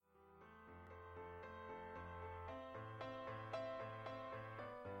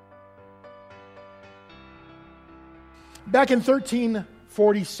Back in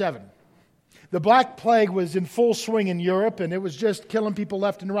 1347, the Black Plague was in full swing in Europe, and it was just killing people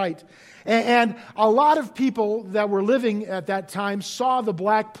left and right. And a lot of people that were living at that time saw the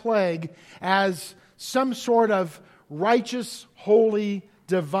Black Plague as some sort of righteous, holy,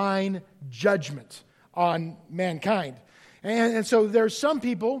 divine judgment on mankind. And so there's some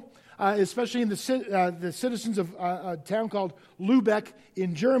people, especially in the citizens of a town called Lübeck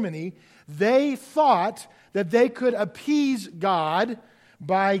in Germany, they thought that they could appease God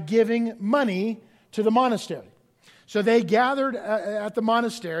by giving money to the monastery. So they gathered at the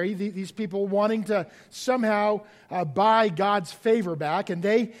monastery, these people wanting to somehow buy God's favor back, and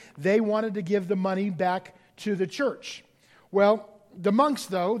they wanted to give the money back to the church. Well, the monks,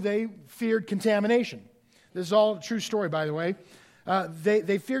 though, they feared contamination. This is all a true story, by the way.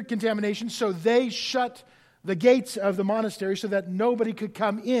 They feared contamination, so they shut the gates of the monastery so that nobody could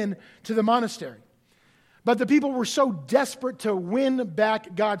come in to the monastery. But the people were so desperate to win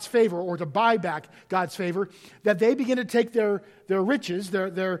back God's favor or to buy back God's favor that they began to take their riches,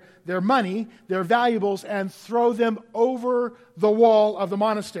 their money, their valuables, and throw them over the wall of the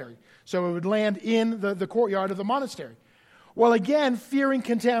monastery. So it would land in the courtyard of the monastery. Well, again, fearing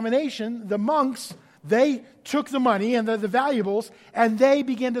contamination, the monks, they took the money and the valuables and they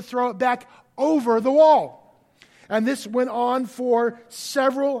began to throw it back over the wall. And this went on for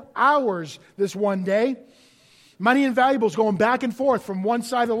several hours this one day. Money and valuables going back and forth from one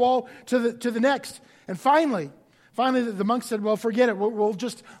side of the wall to the next. And finally, the monks said, well, forget it. We'll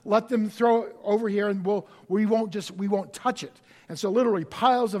just let them throw it over here and we won't touch it. And so literally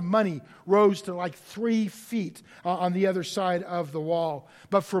piles of money rose to like 3 feet on the other side of the wall.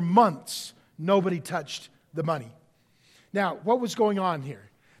 But for months, nobody touched the money. Now, what was going on here?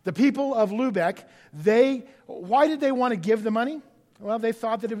 The people of Lübeck, why did they want to give the money? Well, they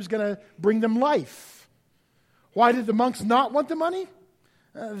thought that it was going to bring them life. Why did the monks not want the money?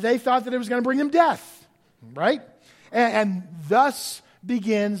 They thought that it was going to bring them death, right? And thus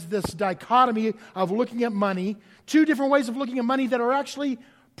begins this dichotomy of looking at money, 2 different ways of looking at money that are actually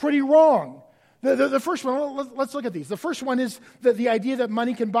pretty wrong. The first one, let's look at these. The first one is the idea that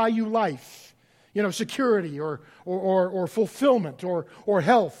money can buy you life, security or fulfillment or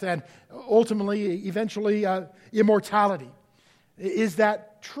health, and ultimately, eventually, immortality. Is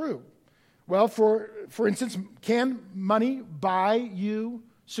that true? Well, for instance, can money buy you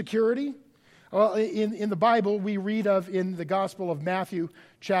security? Well, in the Bible, we read of, in the Gospel of Matthew,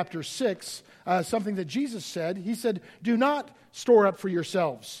 chapter 6, something that Jesus said. He said, do not store up for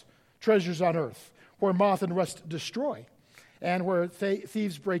yourselves treasures on earth, where moth and rust destroy, and where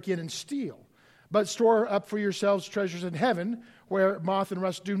thieves break in and steal. But store up for yourselves treasures in heaven, where moth and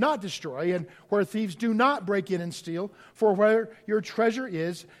rust do not destroy, and where thieves do not break in and steal. For where your treasure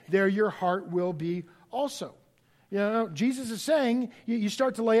is, there your heart will be also. Jesus is saying, you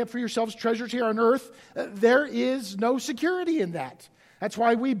start to lay up for yourselves treasures here on earth. There is no security in that. That's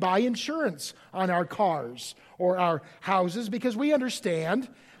why we buy insurance on our cars or our houses, because we understand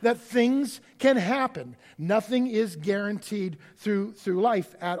that things can happen. Nothing is guaranteed through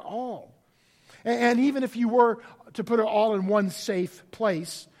life at all. And even if you were to put it all in one safe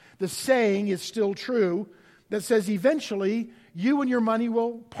place, the saying is still true that says eventually you and your money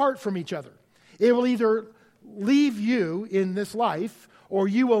will part from each other. It will either leave you in this life or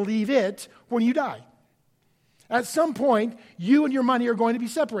you will leave it when you die. At some point, you and your money are going to be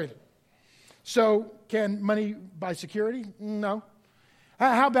separated. So, can money buy security? No.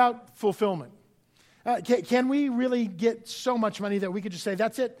 How about fulfillment? Can we really get so much money that we could just say,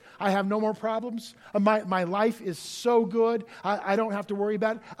 that's it, I have no more problems? My life is so good, I don't have to worry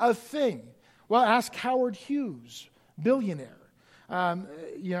about a thing. Well, ask Howard Hughes, billionaire.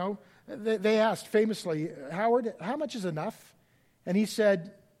 They asked famously, Howard, how much is enough? And he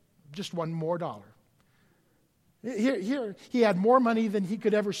said, just $1 more. Here, he had more money than he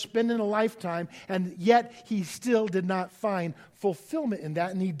could ever spend in a lifetime, and yet he still did not find fulfillment in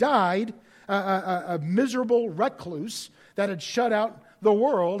that. And he died a miserable recluse that had shut out the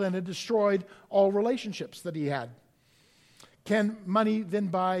world and had destroyed all relationships that he had. Can money then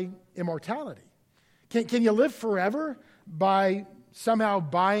buy immortality? Can you live forever by somehow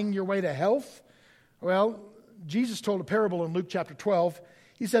buying your way to health? Well, Jesus told a parable in Luke chapter 12.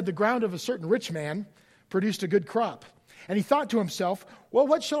 He said, the ground of a certain rich man produced a good crop. And he thought to himself, well,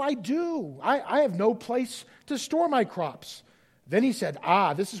 what shall I do? I have no place to store my crops. Then he said,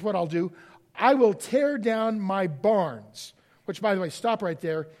 this is what I'll do. I will tear down my barns. Which, by the way, stop right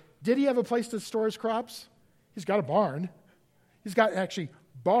there. Did he have a place to store his crops? He's got a barn. He's got actually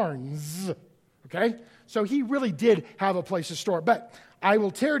barns. Okay? So he really did have a place to store. But I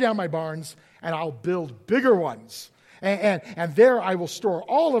will tear down my barns and I'll build bigger ones. And there I will store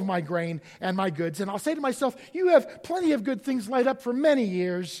all of my grain and my goods. And I'll say to myself, you have plenty of good things laid up for many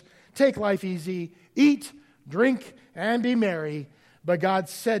years. Take life easy, eat, drink, and be merry. But God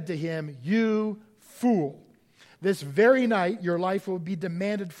said to him, you fool, this very night your life will be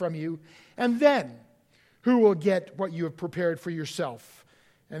demanded from you. And then who will get what you have prepared for yourself?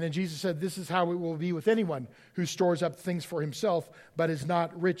 And then Jesus said, this is how it will be with anyone who stores up things for himself, but is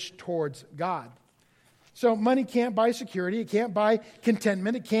not rich towards God. So money can't buy security. It can't buy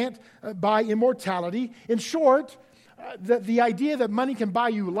contentment. It can't buy immortality. In short, the idea that money can buy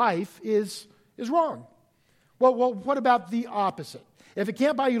you life is wrong. Well, what about the opposite? If it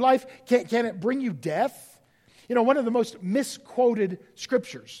can't buy you life, can it bring you death? You know, one of the most misquoted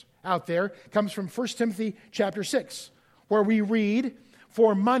scriptures out there comes from 1 Timothy chapter 6, where we read,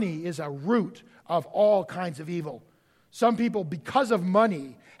 for money is a root of all kinds of evil. Some people, because of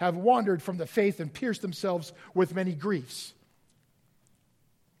money, have wandered from the faith and pierced themselves with many griefs.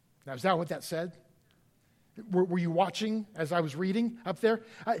 Now, is that what that said? Were you watching as I was reading up there?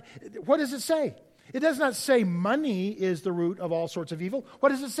 What does it say? It does not say money is the root of all sorts of evil. What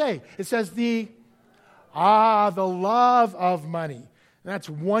does it say? It says the love of money. That's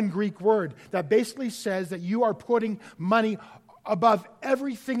one Greek word that basically says that you are putting money above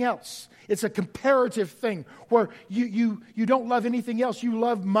everything else. It's a comparative thing where you don't love anything else. You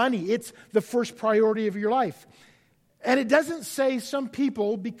love money. It's the first priority of your life. And it doesn't say some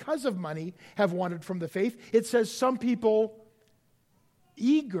people, because of money, have wandered from the faith. It says some people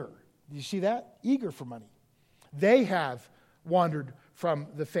eager. Do you see that? Eager for money. They have wandered from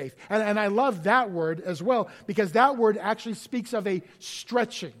the faith. And I love that word as well, because that word actually speaks of a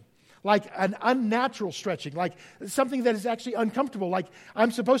stretching, like an unnatural stretching, like something that is actually uncomfortable. Like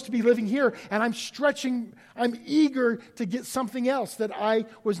I'm supposed to be living here and I'm stretching, I'm eager to get something else that I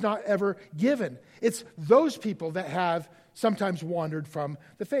was not ever given. It's those people that have sometimes wandered from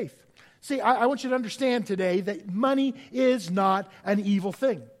the faith. See, I want you to understand today that money is not an evil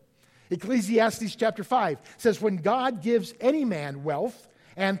thing. Ecclesiastes chapter 5 says, when God gives any man wealth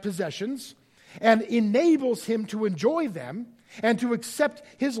and possessions and enables him to enjoy them and to accept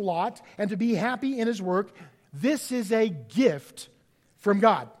his lot and to be happy in his work, this is a gift from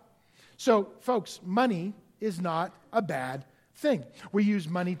God. So, folks, money is not a bad thing. We use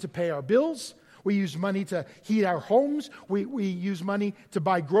money to pay our bills. We use money to heat our homes. We use money to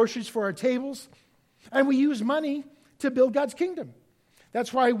buy groceries for our tables. And we use money to build God's kingdom.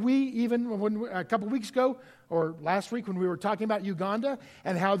 That's why we, even a couple weeks ago, or last week when we were talking about Uganda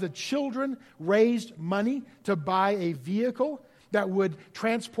and how the children raised money to buy a vehicle that would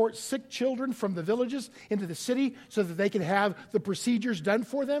transport sick children from the villages into the city so that they could have the procedures done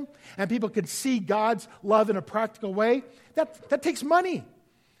for them and people could see God's love in a practical way, that takes money.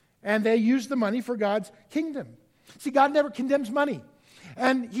 And they use the money for God's kingdom. See, God never condemns money.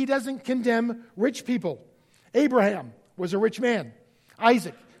 And he doesn't condemn rich people. Abraham was a rich man.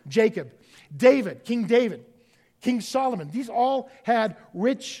 Isaac, Jacob, David, King Solomon. These all had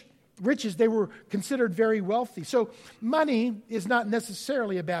riches. They were considered very wealthy. So money is not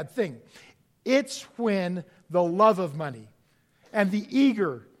necessarily a bad thing. It's when the love of money and the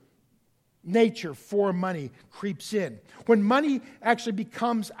eager nature for money creeps in. When money actually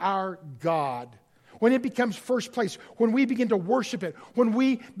becomes our God. When it becomes first place, when we begin to worship it, when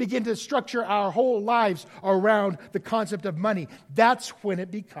we begin to structure our whole lives around the concept of money, that's when it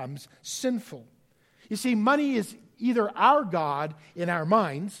becomes sinful. You see, money is either our God in our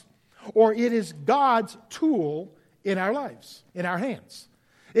minds, or it is God's tool in our lives, in our hands.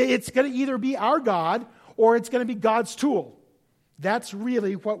 It's going to either be our God, or it's going to be God's tool. That's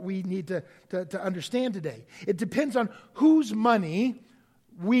really what we need to understand today. It depends on whose money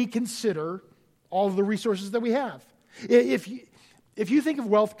we consider all of the resources that we have. If you think of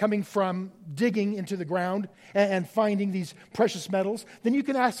wealth coming from digging into the ground and finding these precious metals, then you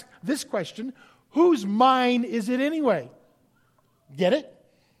can ask this question, whose mine is it anyway? Get it?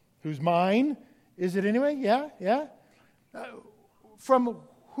 Whose mine is it anyway? Yeah? From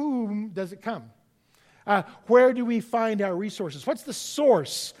whom does it come? Where do we find our resources? What's the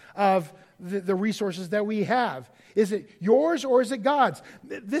source of the resources that we have? Is it yours or is it God's?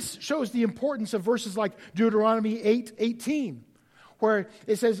 This shows the importance of verses like Deuteronomy 8:18, where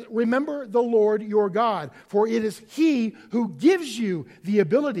it says, remember the Lord your God, for it is He who gives you the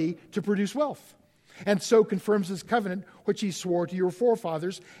ability to produce wealth, and so confirms His covenant, which He swore to your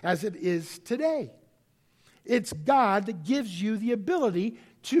forefathers as it is today. It's God that gives you the ability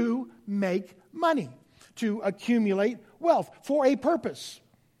to make money, to accumulate wealth for a purpose.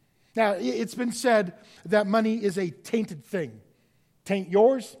 Now, it's been said that money is a tainted thing. Taint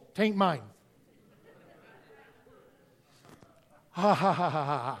yours, taint mine. Ha ha ha ha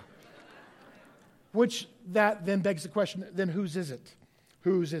ha ha. Which that then begs the question, then whose is it?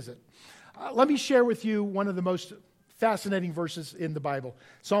 Whose is it? Let me share with you one of the most fascinating verses in the Bible.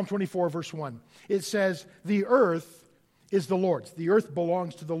 Psalm 24, verse 1. It says, the earth is the Lord's. The earth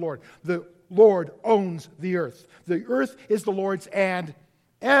belongs to the Lord. The Lord owns the earth. The earth is the Lord's and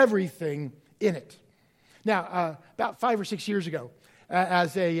everything in it. Now, about 5 or 6 years ago,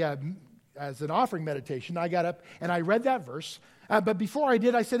 as an offering meditation, I got up and I read that verse. But before I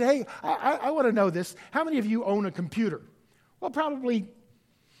did, I said, hey, I want to know this. How many of you own a computer? Well, probably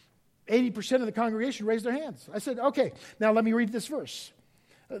 80% of the congregation raised their hands. I said, okay, now let me read this verse.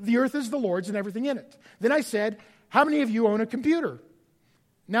 The earth is the Lord's and everything in it. Then I said, how many of you own a computer?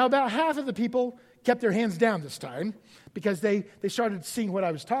 Now, about half of the people kept their hands down this time because they started seeing what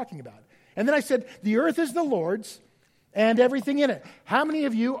I was talking about. And then I said, the earth is the Lord's and everything in it. How many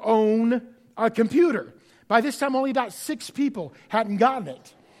of you own a computer? By this time, only about 6 people hadn't gotten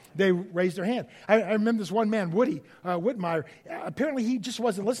it. They raised their hand. I remember this one man, Woody Whitmire. Apparently, he just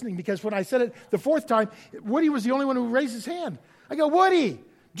wasn't listening because when I said it the 4th time, Woody was the only one who raised his hand. I go, Woody,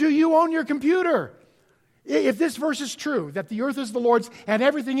 do you own your computer? If this verse is true, that the earth is the Lord's and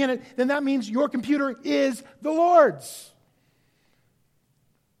everything in it, then that means your computer is the Lord's.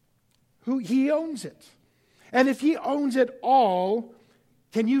 He owns it. And if he owns it all,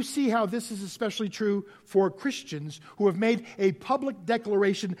 can you see how this is especially true for Christians who have made a public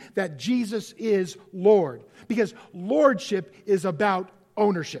declaration that Jesus is Lord? Because lordship is about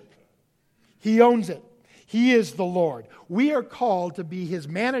ownership. He owns it. He is the Lord. We are called to be his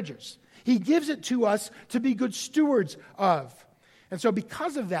managers. He gives it to us to be good stewards of. And so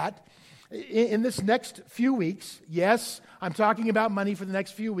because of that, in this next few weeks, yes, I'm talking about money for the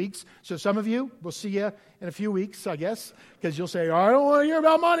next few weeks. So some of you, we'll see you in a few weeks, I guess, because you'll say, I don't want to hear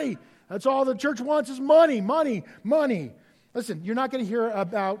about money. That's all the church wants is money, money, money. Listen, you're not going to hear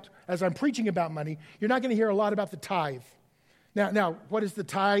about, as I'm preaching about money, you're not going to hear a lot about the tithe. Now, what is the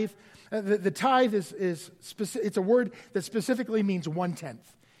tithe? The tithe is it's a word that specifically means 1/10.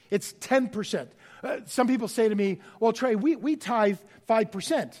 It's 10%. Some people say to me, well, Trey, we tithe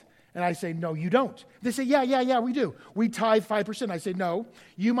 5%. And I say, no, you don't. They say, yeah, we do. We tithe 5%. I say, no,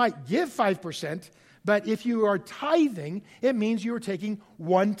 you might give 5%, but if you are tithing, it means you are taking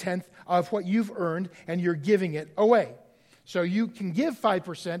 1/10 of what you've earned and you're giving it away. So you can give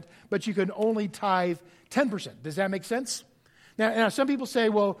 5%, but you can only tithe 10%. Does that make sense? Now some people say,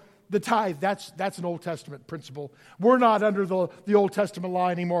 well, the tithe, that's an Old Testament principle. We're not under the Old Testament law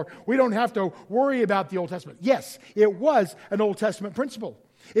anymore. We don't have to worry about the Old Testament. Yes, it was an Old Testament principle.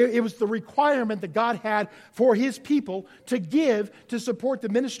 It was the requirement that God had for his people to give to support the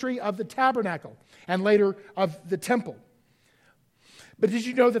ministry of the tabernacle and later of the temple. But did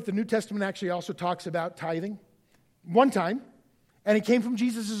you know that the New Testament actually also talks about tithing? One time, and it came from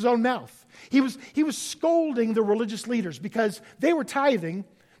Jesus' own mouth. He was scolding the religious leaders because they were tithing,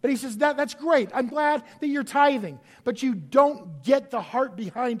 but he says, that's great. I'm glad that you're tithing, but you don't get the heart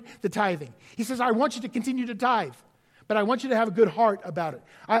behind the tithing. He says, I want you to continue to tithe. But I want you to have a good heart about it.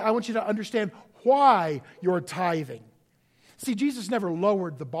 I want you to understand why you're tithing. See, Jesus never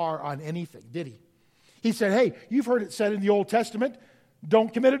lowered the bar on anything, did he? He said, hey, you've heard it said in the Old Testament,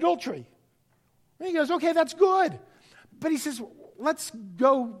 don't commit adultery. And he goes, okay, that's good. But he says, let's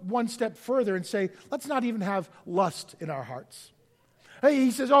go one step further and say, let's not even have lust in our hearts.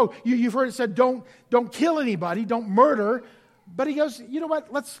 He says, oh, you've heard it said, don't kill anybody, don't murder. But he goes, you know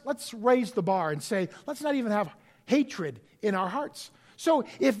what, let's raise the bar and say, let's not even have hatred in our hearts. So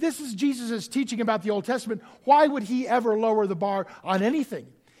if this is Jesus' teaching about the Old Testament, why would he ever lower the bar on anything?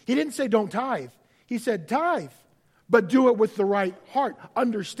 He didn't say don't tithe. He said tithe, but do it with the right heart.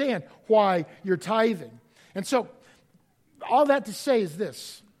 Understand why you're tithing. And so all that to say is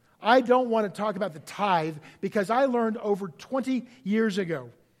this. I don't want to talk about the tithe because I learned over 20 years ago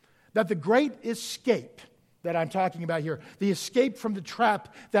that the great escape that I'm talking about here, the escape from the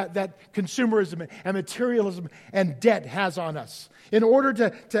trap that consumerism and materialism and debt has on us. In order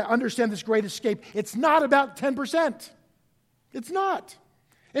to understand this great escape, it's not about 10%. It's not.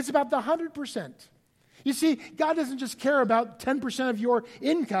 It's about the 100%. You see, God doesn't just care about 10% of your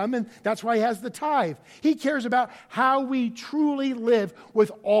income, and that's why he has the tithe. He cares about how we truly live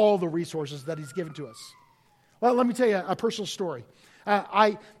with all the resources that he's given to us. Well, let me tell you a personal story.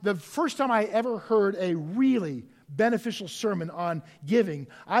 The first time I ever heard a really beneficial sermon on giving,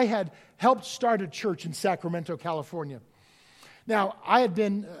 I had helped start a church in Sacramento, California. Now, I had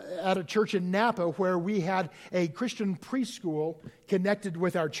been at a church in Napa where we had a Christian preschool connected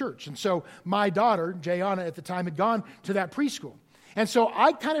with our church. And so my daughter, Jayana, at the time had gone to that preschool. And so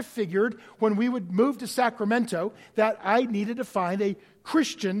I kind of figured when we would move to Sacramento that I needed to find a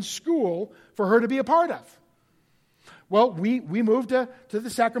Christian school for her to be a part of. Well, we moved to the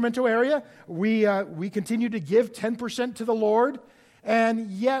Sacramento area. We continued to give 10% to the Lord, and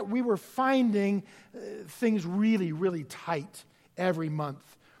yet we were finding things really, really tight every month,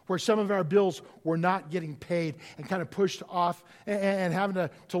 where some of our bills were not getting paid and kind of pushed off and having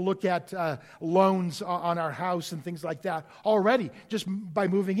to look at loans on our house and things like that already just by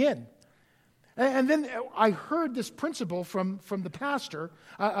moving in. And then I heard this principle from the pastor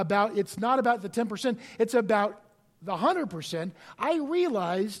about it's not about the 10%, it's about the 100%. I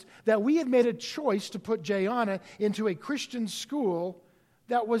realized that we had made a choice to put Jayana into a Christian school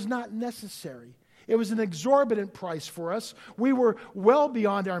that was not necessary. It was an exorbitant price for us. We were well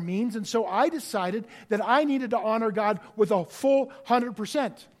beyond our means, and so I decided that I needed to honor God with a full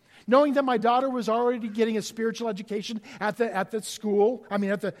 100%. Knowing that my daughter was already getting a spiritual education at the school,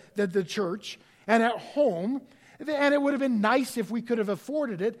 at the church, and at home, and it would have been nice if we could have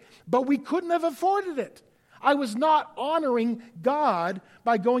afforded it, but we couldn't have afforded it. I was not honoring God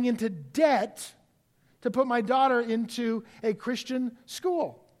by going into debt to put my daughter into a Christian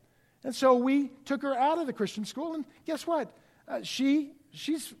school. And so we took her out of the Christian school, and guess what?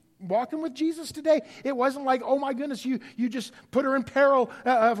 She's walking with Jesus today. It wasn't like, oh my goodness, you just put her in peril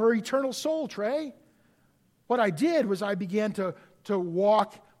of her eternal soul, Trey. What I did was I began to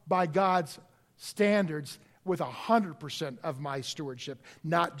walk by God's standards with 100% of my stewardship,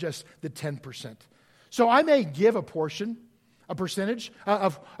 not just the 10%. So I may give a percentage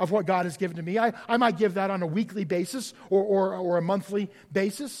of what God has given to me. I might give that on a weekly basis or a monthly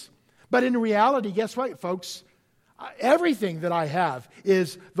basis. But in reality, guess what, folks? Everything that I have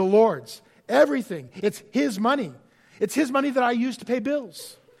is the Lord's. Everything. It's His money. It's His money that I use to pay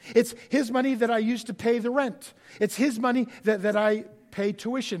bills. It's His money that I use to pay the rent. It's His money that I pay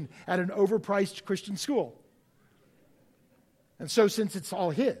tuition at an overpriced Christian school. And so since it's all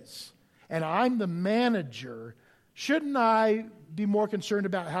His, and I'm the manager, shouldn't I be more concerned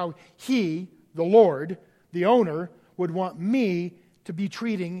about how He, the Lord, the owner, would want me to be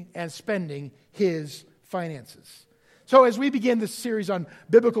treating and spending His finances? So as we begin this series on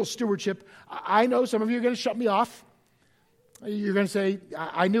biblical stewardship, I know some of you are going to shut me off. You're going to say,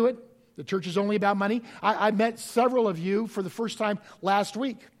 I knew it. The church is only about money. I met several of you for the first time last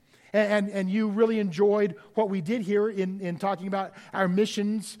week. And you really enjoyed what we did here in talking about our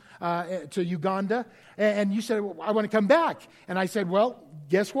missions to Uganda. And you said, well, I want to come back. And I said, well,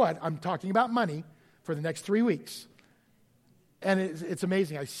 guess what? I'm talking about money for the next 3 weeks. And it's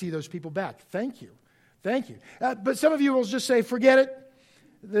amazing. I see those people back. Thank you. Thank you. But some of you will just say, forget it.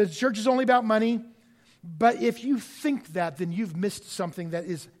 The church is only about money. But if you think that, then you've missed something that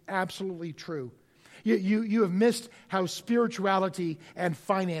is absolutely true. You have missed how spirituality and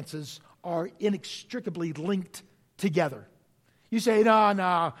finances are inextricably linked together. You say,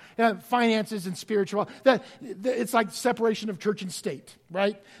 no, finances and spiritual, it's like separation of church and state,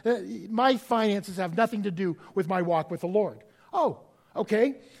 right? My finances have nothing to do with my walk with the Lord. Oh,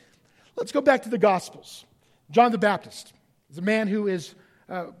 okay. Let's go back to the Gospels. John the Baptist is a man who is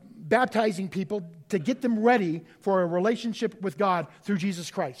baptizing people to get them ready for a relationship with God through Jesus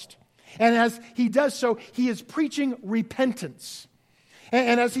Christ. And as he does so, he is preaching repentance.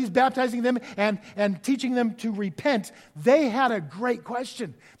 And as he's baptizing them and teaching them to repent, they had a great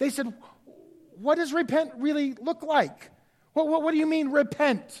question. They said, what does repent really look like? What do you mean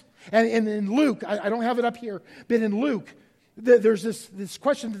repent? And in Luke, I don't have it up here, but in Luke, there's this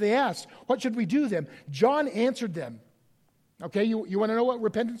question that they asked, what should we do then? John answered them. Okay, you want to know what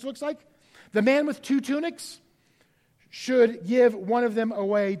repentance looks like? The man with 2 tunics should give one of them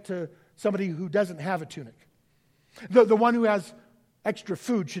away to somebody who doesn't have a tunic. The one who has extra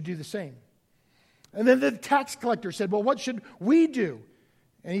food should do the same. And then the tax collector said, well, what should we do?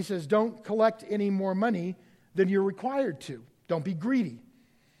 And he says, don't collect any more money than you're required to. Don't be greedy.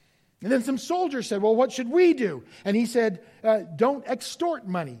 And then some soldiers said, well, what should we do? And he said, don't extort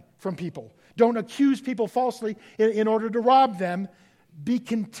money from people. Don't accuse people falsely in order to rob them. Be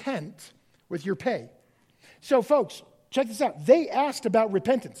content with your pay. So, folks, check this out. They asked about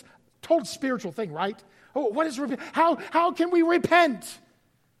repentance. Total spiritual thing, right? Oh, what is repent? How can we repent?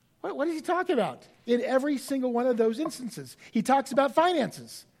 What is he talking about? In every single one of those instances, he talks about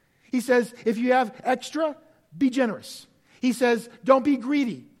finances. He says, if you have extra, be generous. He says, don't be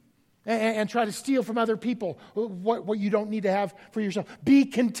greedy and try to steal from other people what you don't need to have for yourself. Be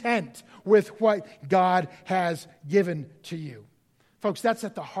content with what God has given to you. Folks, that's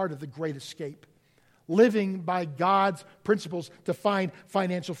at the heart of the great escape. living by God's principles to find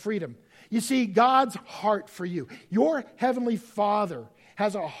financial freedom. You see, God's heart for you, your Heavenly Father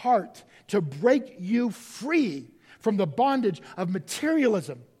has a heart to break you free from the bondage of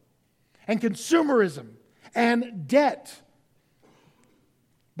materialism and consumerism and debt.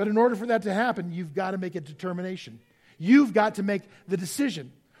 But in order for that to happen, you've got to make a determination. You've got to make the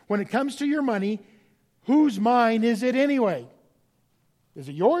decision. When it comes to your money, whose mine is it anyway? Is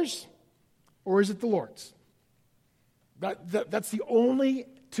it yours or is it the Lord's? That's the only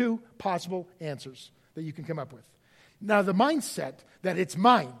two possible answers that you can come up with. Now, the mindset that it's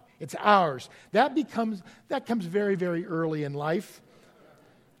mine, it's ours, that comes very, very early in life.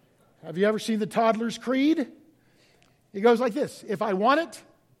 Have you ever seen the toddler's creed? It goes like this: if I want it,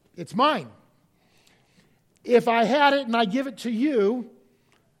 it's mine. If I had it and I give it to you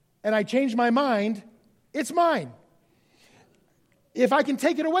and I change my mind, it's mine. If I can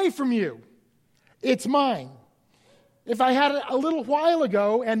take it away from you, it's mine. If I had it a little while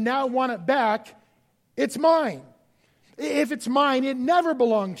ago and now want it back, it's mine. If it's mine, it never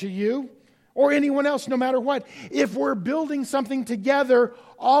belonged to you or anyone else, no matter what. If we're building something together,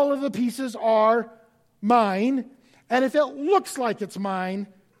 all of the pieces are mine. And if it looks like it's mine,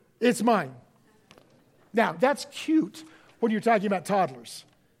 it's mine. Now, that's cute when you're talking about toddlers.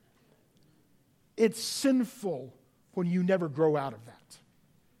 It's sinful when you never grow out of that.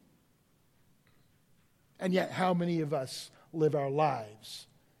 And yet, how many of us live our lives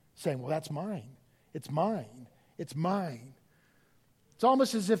saying, well, that's mine. It's mine. It's mine. It's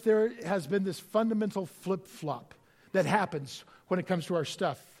almost as if there has been this fundamental flip-flop that happens when it comes to our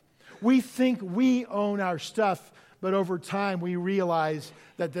stuff. We think we own our stuff, but over time we realize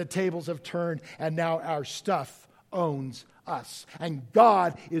that the tables have turned and now our stuff owns us. And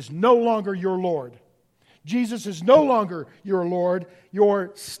God is no longer your Lord. Jesus is no longer your Lord.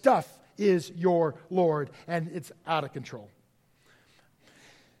 Your stuff is your Lord, and it's out of control.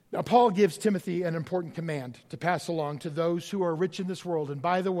 Now, Paul gives Timothy an important command to pass along to those who are rich in this world. And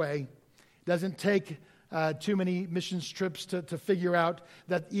by the way, it doesn't take too many missions trips to figure out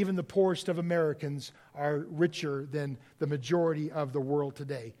that even the poorest of Americans are richer than the majority of the world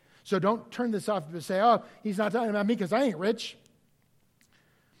today. So don't turn this off and say, oh, he's not talking about me because I ain't rich.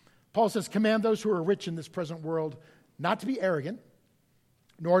 Paul says, command those who are rich in this present world not to be arrogant,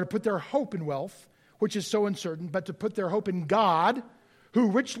 nor to put their hope in wealth, which is so uncertain, but to put their hope in God, who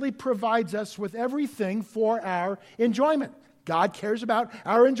richly provides us with everything for our enjoyment. God cares about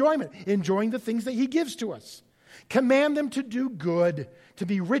our enjoyment, enjoying the things that He gives to us. Command them to do good, to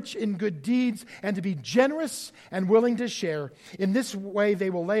be rich in good deeds, and to be generous and willing to share. In this way, they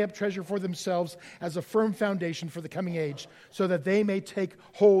will lay up treasure for themselves as a firm foundation for the coming age, so that they may take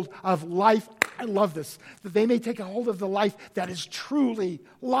hold of life. I love this. That they may take a hold of the life that is truly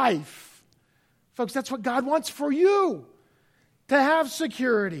life. Folks, that's what God wants for you. To have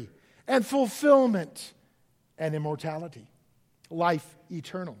security and fulfillment and immortality. Life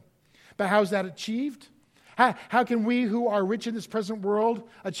eternal. But how is that achieved? How can we who are rich in this present world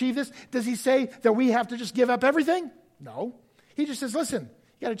achieve this? Does he say that we have to just give up everything? No. He just says, listen,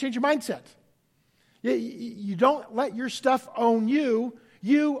 you got to change your mindset. You don't let your stuff own you.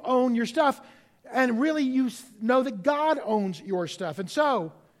 You own your stuff. And really you know that God owns your stuff. And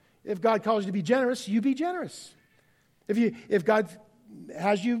so, if God calls you to be generous, you be generous. If God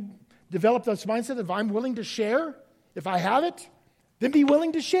has you develop this mindset, if I'm willing to share, if I have it, then be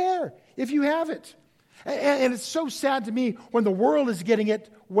willing to share if you have it. And it's so sad to me when the world is getting it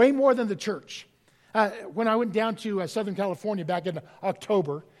way more than the church. When I went down to Southern California back in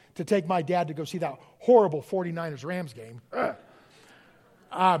October to take my dad to go see that horrible 49ers-Rams game,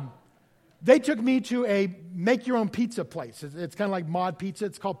 they took me to a make-your-own pizza place. It's kind of like Mod Pizza.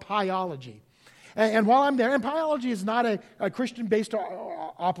 It's called Pieology. And while I'm there, and Pieology is not a Christian-based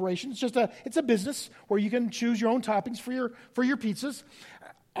operation. It's a business where you can choose your own toppings for your pizzas.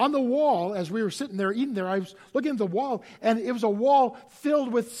 On the wall, as we were sitting there eating there, I was looking at the wall, and it was a wall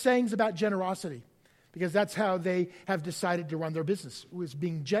filled with sayings about generosity, because that's how they have decided to run their business, was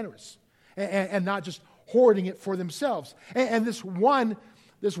being generous and not just hoarding it for themselves. And this one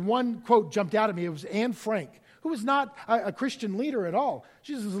quote jumped out at me. It was Anne Frank, who was not a Christian leader at all.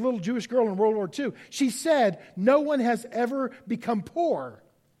 She was a little Jewish girl in World War II. She said, no one has ever become poor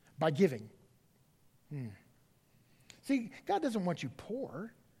by giving. See, God doesn't want you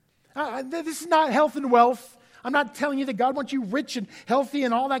poor. This is not health and wealth. I'm not telling you that God wants you rich and healthy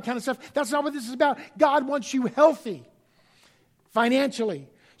and all that kind of stuff. That's not what this is about. God wants you healthy financially,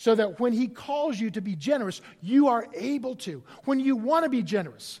 so that when He calls you to be generous, you are able to. When you want to be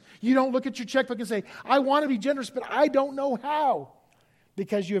generous, you don't look at your checkbook and say, I want to be generous, but I don't know how.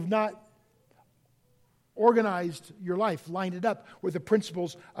 Because you have not organized your life, lined it up with the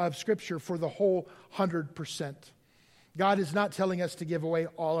principles of Scripture for the whole 100%. God is not telling us to give away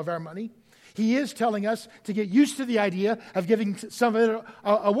all of our money. He is telling us to get used to the idea of giving some of it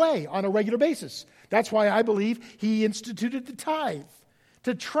away on a regular basis. That's why I believe He instituted the tithe,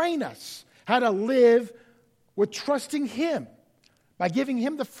 to train us how to live with trusting Him by giving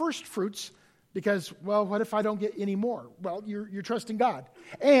Him the first fruits. Because, well, what if I don't get any more? Well, you're trusting God.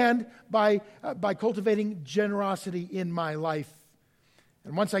 And by cultivating generosity in my life.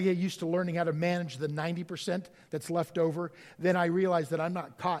 And once I get used to learning how to manage the 90% that's left over, then I realize that I'm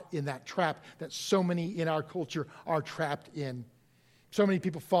not caught in that trap that so many in our culture are trapped in. So many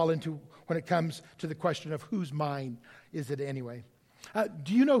people fall into when it comes to the question of whose mine is it anyway.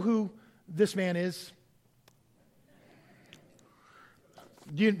 Do you know who this man is?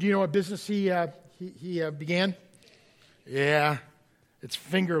 Do you know what business he began? Yeah, it's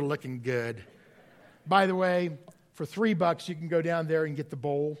finger looking good. By the way, for $3 you can go down there and get the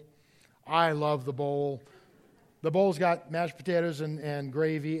bowl. I love the bowl. The bowl's got mashed potatoes and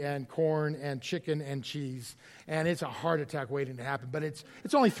gravy and corn and chicken and cheese, and it's a heart attack waiting to happen. But it's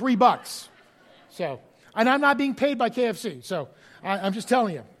only $3. So, and I'm not being paid by KFC. So I'm just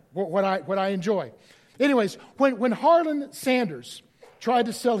telling you what I enjoy. Anyways, when Harlan Sanders tried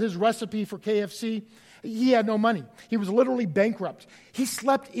to sell his recipe for KFC, he had no money. He was literally bankrupt. He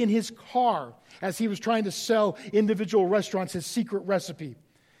slept in his car as he was trying to sell individual restaurants his secret recipe.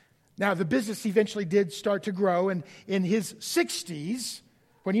 Now, the business eventually did start to grow, and in his 60s,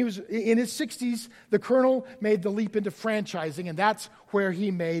 when he was in his 60s, the Colonel made the leap into franchising, and that's where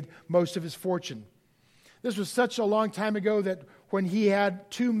he made most of his fortune. This was such a long time ago that when he had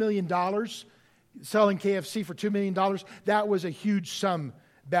 $2 million, selling KFC for $2 million, that was a huge sum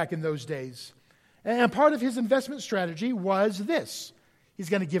back in those days. And part of his investment strategy was this. He's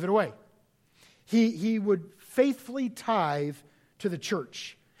going to give it away. He would faithfully tithe to the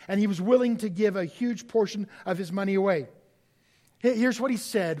church, and he was willing to give a huge portion of his money away. Here's what he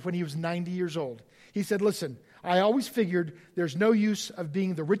said when he was 90 years old. He said, listen, I always figured there's no use of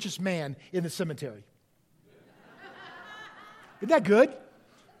being the richest man in the cemetery. Isn't that good?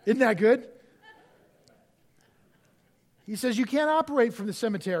 Isn't that good? He says, you can't operate from the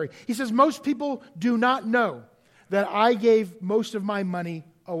cemetery. He says, most people do not know that I gave most of my money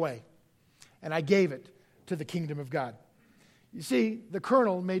away. And I gave it to the kingdom of God. You see, the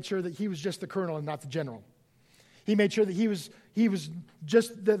colonel made sure that he was just the colonel and not the general. He made sure that he was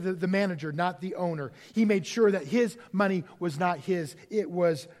just the manager, not the owner. He made sure that his money was not his, it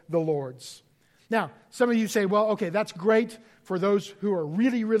was the Lord's. Now, some of you say, well, okay, that's great for those who are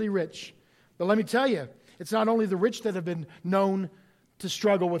really, really rich. But let me tell you, it's not only the rich that have been known to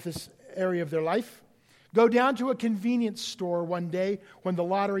struggle with this area of their life. Go down to a convenience store one day when the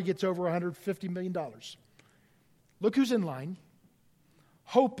lottery gets over $150 million. Look who's in line,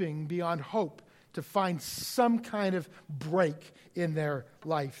 hoping beyond hope to find some kind of break in their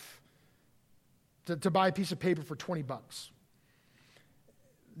life, to buy a piece of paper for $20.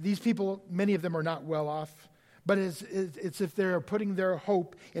 These people, many of them are not well off, but it's if they're putting their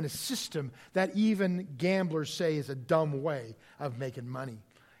hope in a system that even gamblers say is a dumb way of making money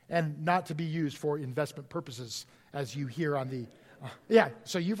and not to be used for investment purposes, as you hear on the...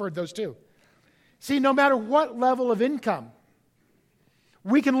 so you've heard those too. See, no matter what level of income,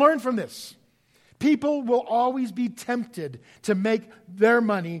 we can learn from this. People will always be tempted to make their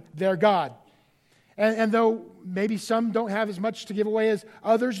money their God. And though maybe some don't have as much to give away as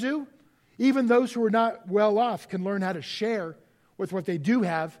others do, even those who are not well off can learn how to share with what they do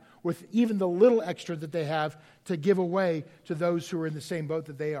have, with even the little extra that they have, to give away to those who are in the same boat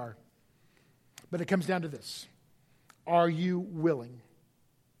that they are. But it comes down to this. Are you willing?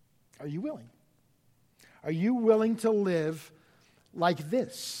 Are you willing? Are you willing to live like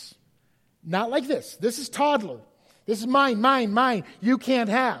this? Not like this. This is toddler. This is mine, mine, mine. You can't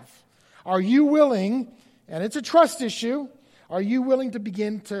have. Are you willing, and it's a trust issue, are you willing to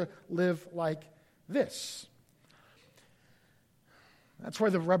begin to live like this? That's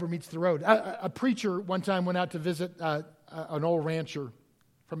where the rubber meets the road. A preacher one time went out to visit an old rancher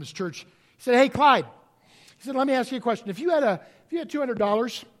from his church. He said, "Hey, Clyde," he said, "let me ask you a question. If you had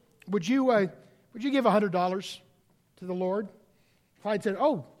 $200, would you give $100 to the Lord?" Clyde said,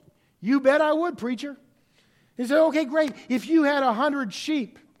 "Oh, you bet I would, preacher." He said, "Okay, great. If you had 100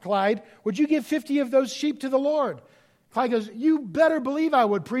 sheep, Clyde, would you give 50 of those sheep to the Lord?" Clyde goes, "You better believe I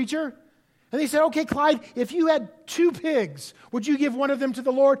would, preacher." And they said, "Okay, Clyde, if you had 2 pigs, would you give one of them to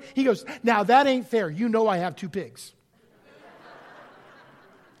the Lord?" He goes, "Now that ain't fair. You know I have 2 pigs."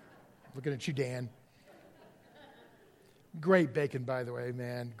 Looking at you, Dan. Great bacon, by the way,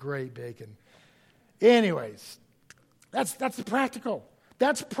 man. Great bacon. Anyways, that's practical.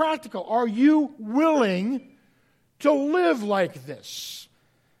 That's practical. Are you willing to live like this?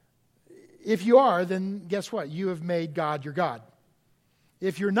 If you are, then guess what? You have made God your God.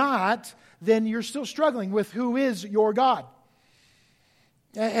 If you're not, then you're still struggling with who is your God.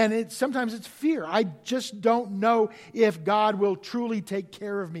 And sometimes it's fear. I just don't know if God will truly take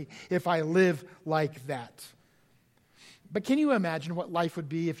care of me if I live like that. But can you imagine what life would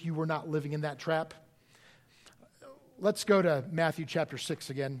be if you were not living in that trap? Let's go to Matthew chapter 6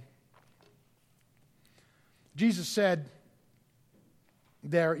 again. Jesus said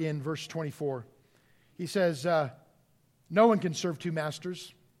there in verse 24, he says, no one can serve two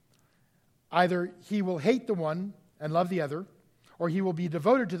masters. Either he will hate the one and love the other, or he will be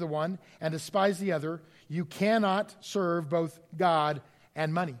devoted to the one and despise the other. You cannot serve both God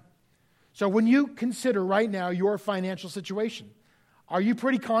and money. So when you consider right now your financial situation, are you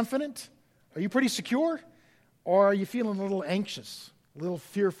pretty confident? Are you pretty secure? Or are you feeling a little anxious, a little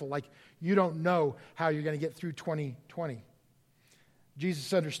fearful, like you don't know how you're going to get through 2020?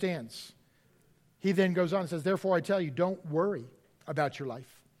 Jesus understands. He then goes on and says, therefore I tell you, don't worry about your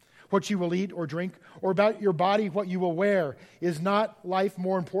life, what you will eat or drink, or about your body, what you will wear. Is not life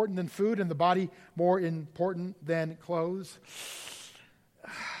more important than food, and the body more important than clothes?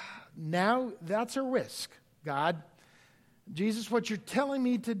 Now, that's a risk, God. Jesus, what you're telling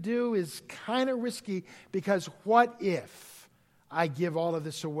me to do is kind of risky, because what if I give all of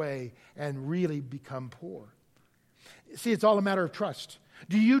this away and really become poor? See, it's all a matter of trust.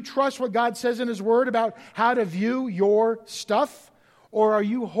 Do you trust what God says in His Word about how to view your stuff? Or are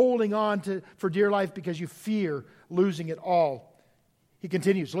you holding on for dear life because you fear losing it all? He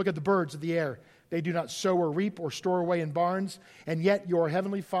continues, look at the birds of the air. They do not sow or reap or store away in barns, and yet your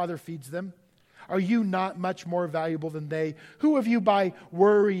heavenly Father feeds them. Are you not much more valuable than they? Who of you by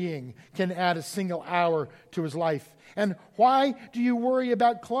worrying can add a single hour to his life? And why do you worry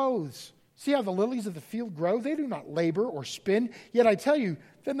about clothes? See how the lilies of the field grow? They do not labor or spin. Yet I tell you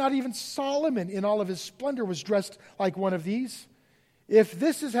that not even Solomon in all of his splendor was dressed like one of these. If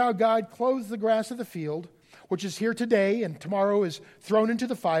this is how God clothes the grass of the field, which is here today and tomorrow is thrown into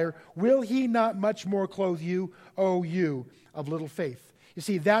the fire, will He not much more clothe you, O you of little faith? You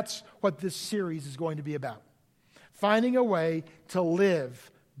see, that's what this series is going to be about. Finding a way to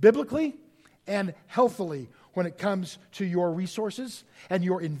live biblically and healthily when it comes to your resources and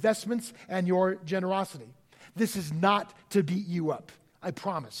your investments and your generosity. This is not to beat you up, I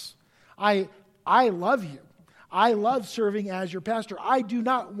promise. I love you. I love serving as your pastor. I do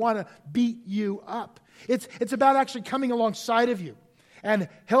not want to beat you up. It's about actually coming alongside of you and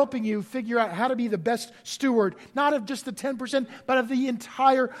helping you figure out how to be the best steward, not of just the 10%, but of the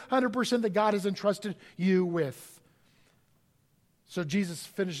entire 100% that God has entrusted you with. So Jesus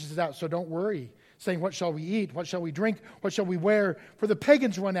finishes it out. So don't worry, saying, what shall we eat? What shall we drink? What shall we wear? For the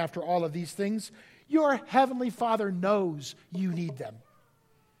pagans run after all of these things. Your heavenly Father knows you need them.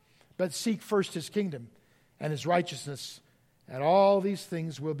 But seek first His kingdom and His righteousness, and all these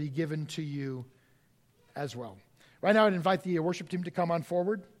things will be given to you as well. Right now, I'd invite the worship team to come on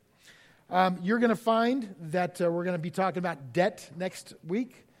forward. You're going to find that we're going to be talking about debt next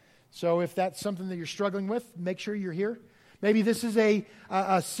week. So if that's something that you're struggling with, make sure you're here. Maybe this is a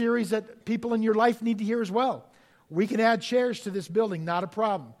series that people in your life need to hear as well. We can add chairs to this building, not a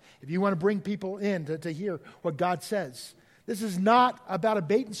problem. If you want to bring people in to hear what God says. This is not about a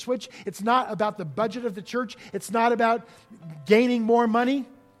bait and switch. It's not about the budget of the church. It's not about gaining more money.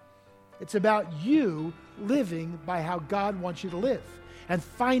 It's about you living by how God wants you to live and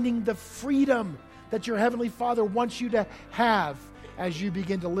finding the freedom that your Heavenly Father wants you to have as you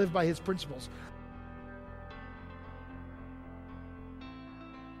begin to live by His principles.